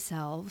help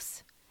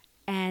themselves.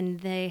 And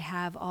they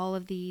have all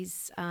of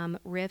these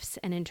riffs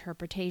and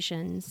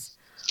interpretations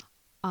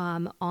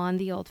on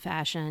the old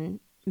fashioned,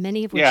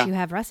 many of which you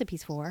have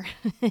recipes for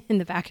in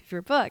the back of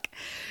your book.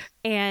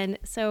 And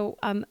so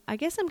I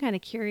guess I'm kind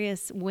of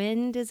curious,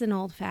 when does an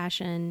old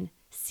fashioned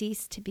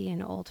cease to be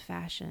an old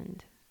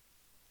fashioned?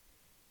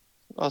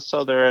 Well,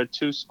 so there are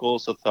two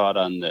schools of thought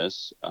on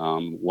this.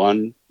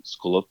 One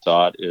school of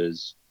thought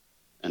is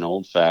an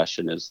old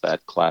fashioned is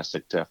that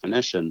classic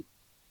definition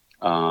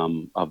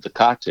of the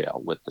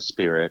cocktail with the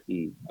spirit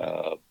and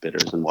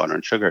bitters and water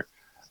and sugar.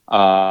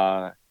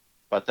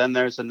 But then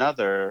there's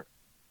another,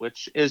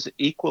 which is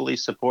equally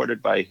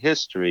supported by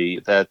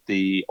history, that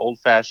the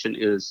old-fashioned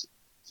is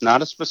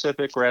not a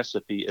specific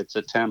recipe, it's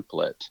a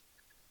template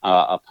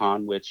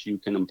upon which you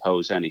can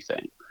impose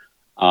anything,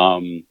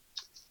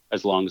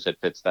 as long as it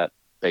fits that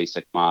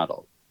basic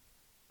model.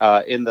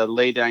 In the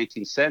late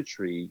 19th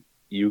century,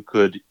 you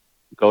could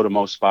go to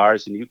most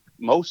bars and you'd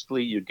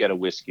get a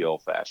whiskey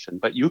old fashioned,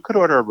 but you could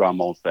order a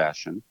rum old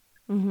fashioned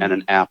and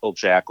an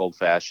Applejack old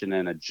fashioned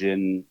and a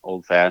gin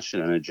old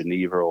fashioned and a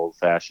Geneva old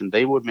fashioned.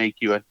 They would make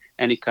you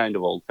any kind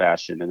of old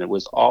fashioned, and it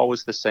was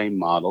always the same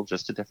model,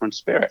 just a different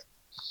spirit.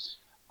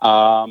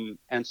 And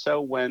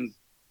so when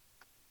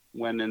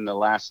in the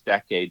last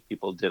decade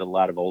people did a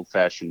lot of old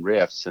fashioned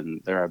riffs,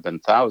 and there have been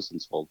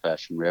thousands of old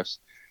fashioned riffs,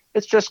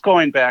 it's just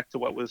going back to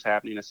what was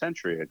happening a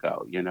century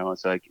ago.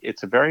 It's like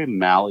it's a very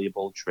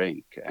malleable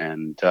drink,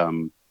 and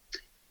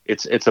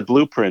it's a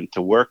blueprint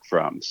to work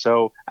from.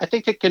 So I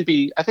think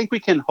we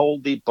can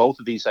hold both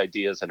of these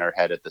ideas in our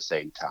head at the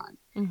same time.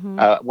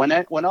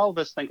 When all of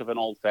us think of an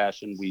old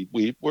fashioned,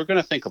 we're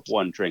going to think of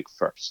one drink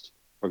first.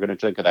 We're going to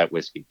think of that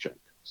whiskey drink,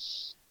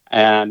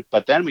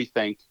 but then we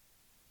think,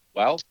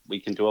 well, we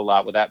can do a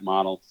lot with that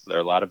model. There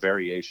are a lot of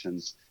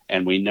variations,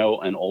 and we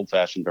know an old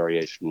fashioned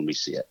variation when we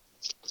see it.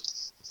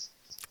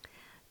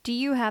 Do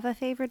you have a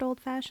favorite old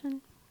fashioned?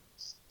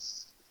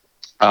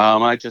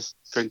 I just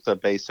drink the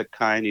basic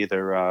kind.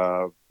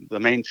 Either the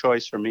main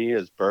choice for me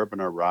is bourbon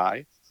or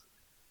rye,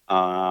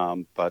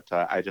 but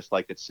I just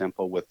like it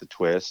simple with the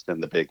twist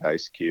and the big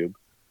ice cube.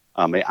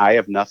 I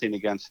have nothing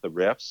against the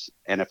riffs,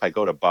 and if I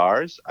go to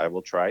bars, I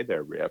will try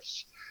their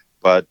riffs.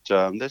 But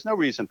there's no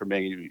reason for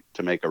me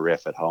to make a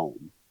riff at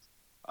home.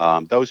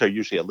 Those are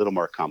usually a little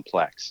more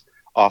complex.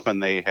 Often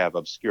they have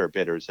obscure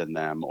bitters in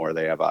them, or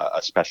they have a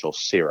special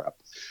syrup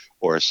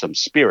or some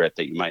spirit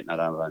that you might not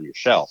have on your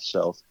shelf.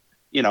 So,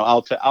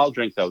 I'll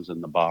drink those in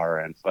the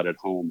bar, but at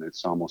home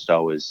it's almost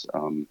always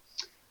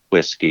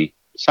whiskey.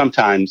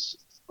 sometimes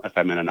if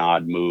I'm in an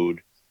odd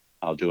mood,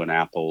 I'll do an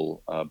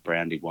apple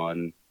brandy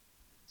one.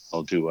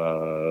 I'll do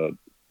a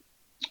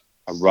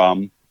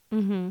rum.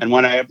 Mm-hmm. And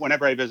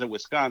whenever I visit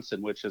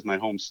Wisconsin, which is my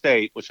home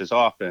state, which is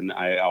often,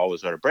 I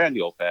always order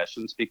brandy old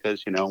fashions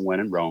because, when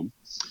in Rome,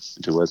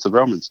 do as the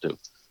Romans do.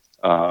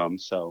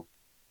 So,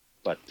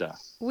 but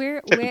Where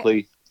where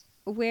typically,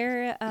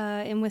 where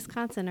in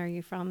Wisconsin are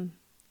you from?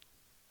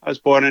 I was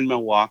born in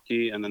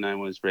Milwaukee, and then I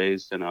was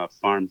raised in a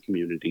farm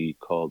community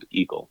called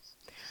Eagle.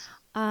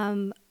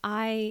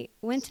 I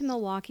went to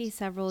Milwaukee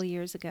several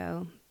years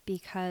ago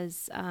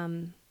because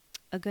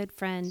a good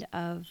friend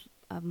of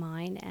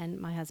mine and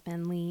my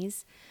husband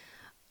Lee's,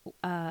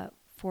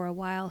 for a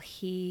while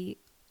he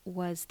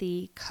was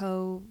the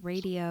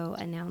co-radio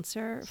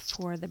announcer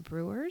for the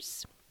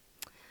Brewers,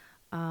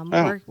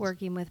 Oh,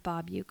 working with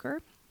Bob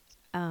Euchre.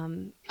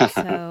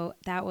 So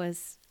that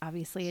was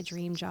obviously a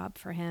dream job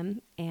for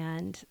him.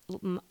 And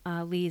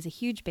Lee is a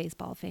huge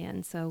baseball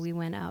fan, so we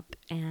went up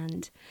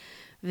and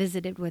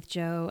visited with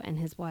Joe and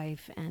his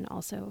wife, and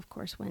also, of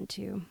course, went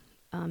to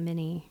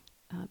many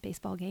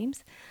baseball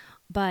games.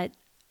 But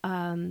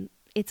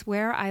it's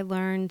where I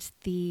learned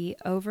the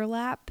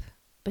overlap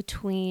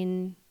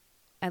between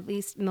at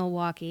least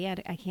Milwaukee.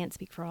 I can't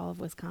speak for all of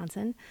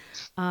Wisconsin,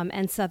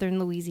 and southern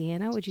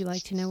Louisiana. Would you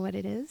like to know what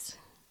it is?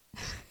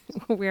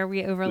 Where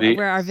we overlap, the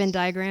where our Venn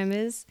diagram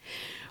is?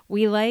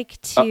 We like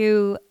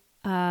oh,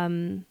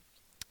 to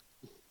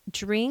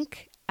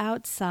drink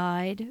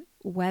outside,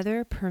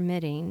 weather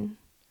permitting,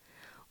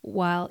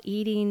 while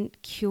eating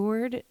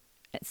cured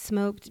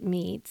smoked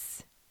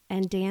meats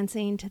and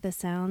dancing to the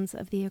sounds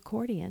of the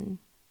accordion.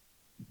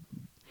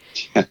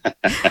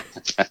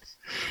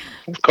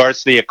 of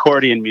course, the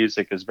accordion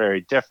music is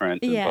very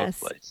different in both Yes.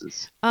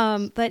 places.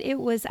 But it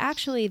was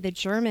actually the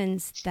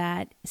Germans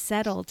that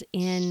settled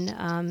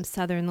in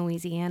southern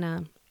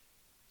Louisiana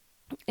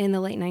in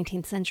the late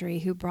 19th century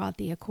who brought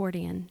the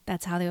accordion.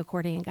 That's how the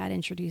accordion got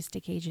introduced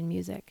to Cajun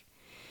music.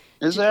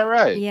 Is that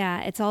right?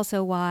 Yeah, it's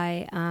also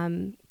why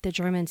the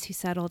Germans who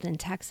settled in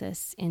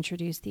Texas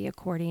introduced the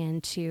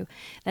accordion to.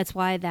 That's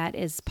why that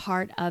is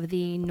part of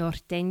the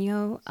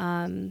norteño,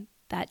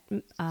 that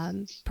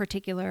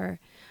particular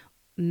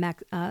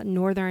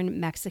northern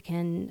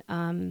Mexican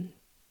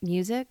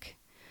music.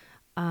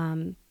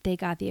 They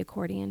got the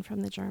accordion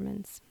from the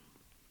Germans.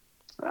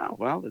 Oh,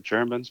 well, the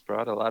Germans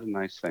brought a lot of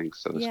nice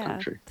things to this Yeah,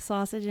 country.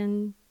 sausage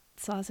and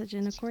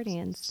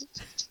accordions,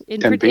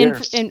 And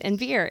beer. and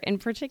beer in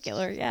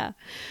particular. Yeah.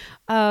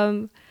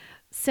 Um,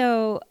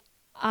 so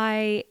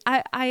I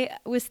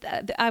was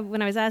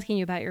when I was asking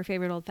you about your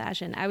favorite old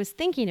fashioned, I was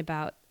thinking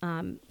about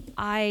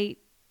I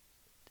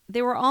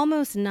there were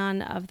almost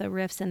none of the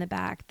riffs in the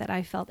back that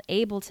I felt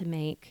able to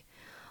make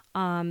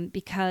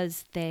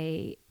because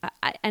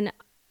and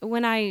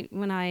when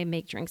I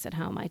make drinks at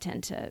home, I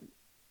tend to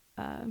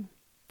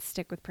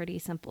stick with pretty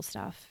simple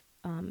stuff.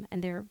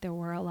 And there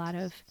were a lot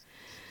of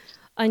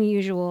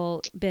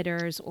unusual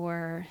bitters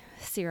or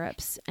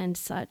syrups and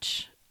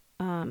such.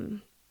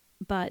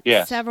 But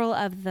Yes. several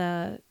of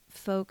the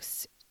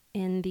folks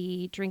in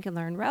the Drink and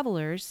Learn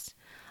Revelers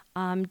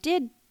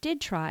did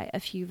try a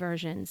few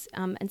versions,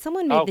 and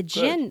someone made Oh,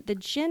 good. the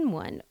gin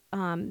one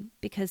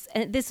because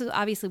and this was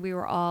obviously we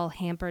were all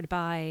hampered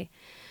by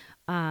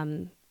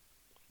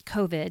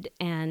COVID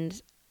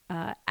and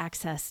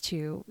access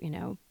to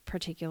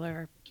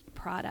particular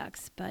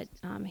products, but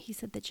he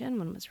said the gin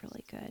one was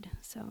really good,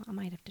 so I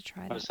might have to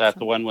try Was that. that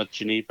the one with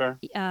Geneva?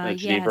 The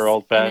Geneva Yes,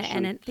 Old and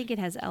Fashioned? I think it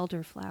has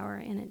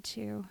elderflower in it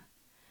too.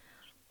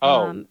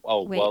 Well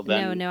Wait, no,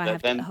 then no, I that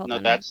have to then hold no,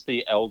 on. that's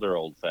the elder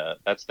old fat.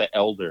 That's the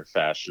elder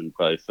fashioned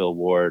by Phil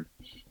Ward.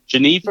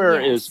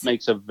 Geneva is Yes,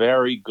 makes a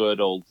very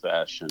good old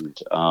fashioned.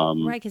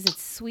 right, because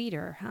it's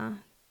sweeter, huh?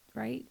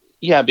 Right?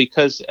 Yeah,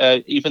 because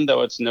even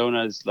though it's known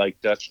as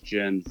like Dutch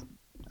gin,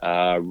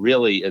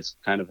 really it's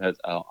kind of has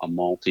a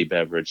malty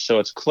beverage, so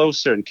it's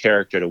closer in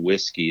character to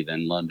whiskey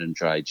than London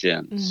Dry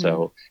gin. Mm-hmm.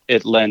 So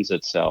it lends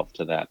itself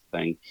to that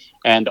thing,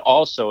 and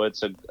also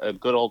it's a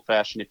good old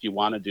fashioned if you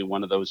want to do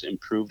one of those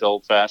improved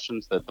old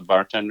fashions that the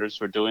bartenders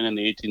were doing in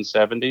the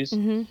 1870s.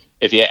 Mm-hmm.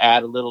 If you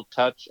add a little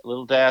touch, a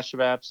little dash of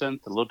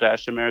absinthe, a little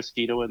dash of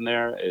maraschino in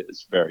there,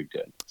 it's very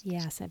good.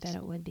 Yes, I bet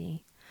it would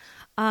be.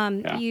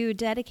 Yeah. You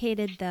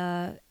dedicated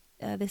the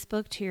this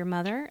book to your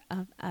mother,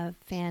 a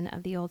fan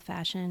of the old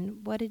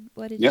fashioned. What did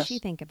she Yes.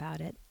 think about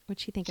it? What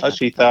did she think Oh, about the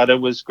she book? thought it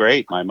was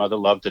great. My mother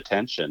loved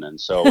attention, and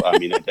so I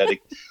mean,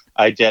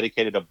 I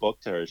dedicated a book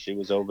to her. She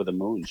was over the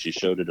moon. She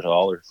showed it to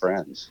all her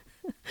friends.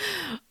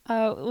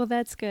 Oh, well,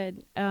 that's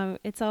good.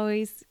 It's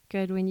always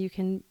good when you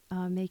can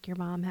make your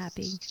mom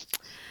happy.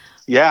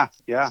 Yeah,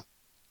 yeah.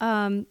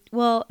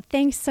 Well,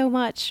 thanks so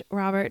much,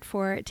 Robert,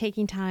 for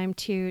taking time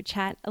to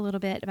chat a little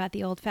bit about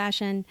the old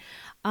fashioned.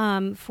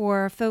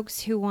 For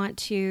folks who want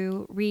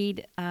to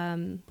read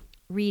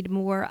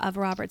more of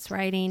Robert's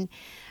writing,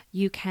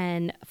 you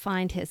can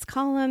find his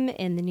column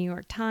in the New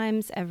York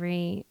Times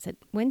is it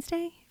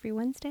Wednesday? Every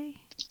Wednesday?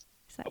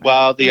 Is that right?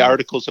 Well, the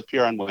articles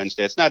appear on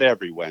Wednesday. It's not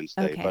every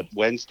Wednesday, but Okay.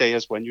 Wednesday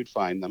is when you'd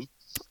find them.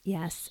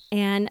 Yes,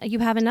 and you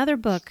have another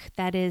book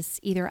that is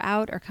either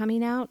out or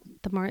coming out.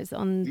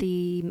 On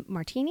the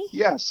martini.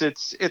 Yes,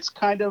 it's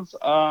kind of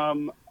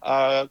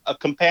a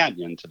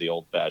companion to the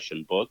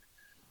old-fashioned book.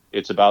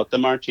 It's about the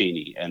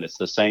martini, and it's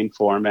the same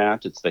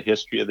format. It's the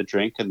history of the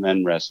drink and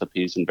then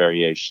recipes and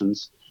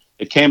variations.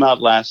 It came out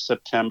last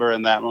September,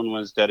 and that one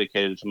was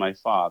dedicated to my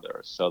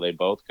father. So they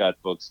both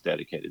got books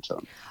dedicated to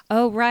him.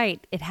 Oh,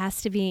 right. It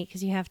has to be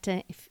because you have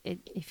to.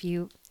 If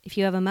you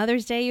have a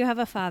Mother's Day, you have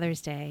a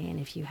Father's Day, and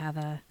if you have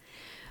a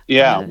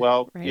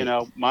Well,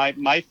 right.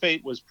 My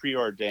fate was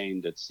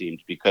preordained, it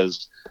seemed,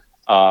 because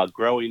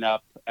growing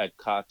up at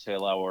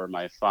cocktail hour,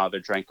 my father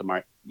drank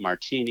a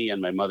martini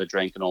and my mother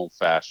drank an old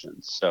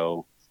fashioned.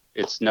 So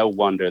it's no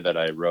wonder that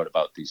I wrote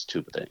about these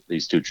two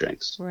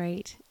drinks.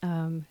 Right.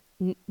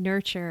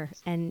 Nurture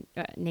and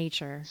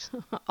nature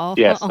all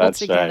Yes, all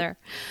that's right. together.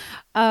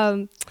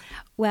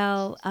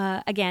 Well,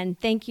 again,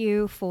 thank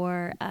you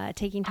for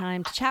taking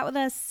time to chat with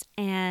us.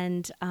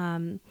 And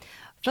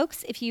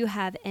folks, if you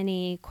have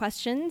any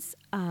questions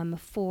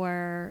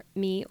for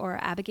me or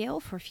Abigail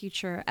for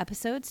future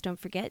episodes, don't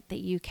forget that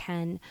you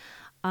can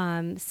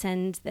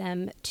send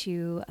them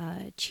to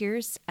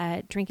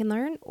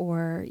cheers@drinkandlearn,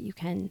 or you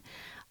can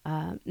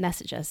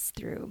message us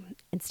through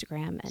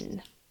Instagram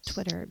and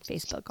Twitter,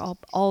 Facebook,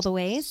 all the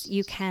ways.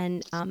 You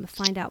can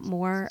find out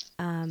more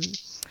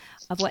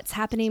of what's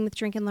happening with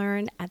Drink and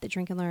Learn at the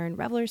Drink and Learn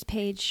Revelers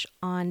page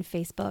on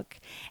Facebook.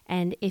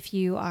 And if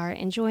you are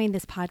enjoying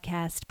this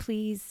podcast,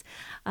 please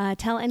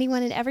tell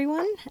anyone and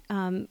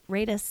everyone.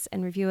 Rate us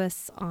and review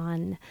us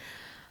on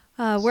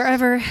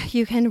wherever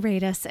you can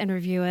rate us and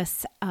review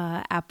us,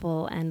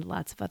 Apple and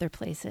lots of other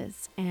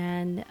places.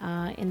 And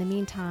in the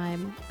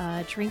meantime,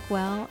 drink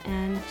well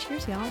and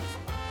cheers, y'all.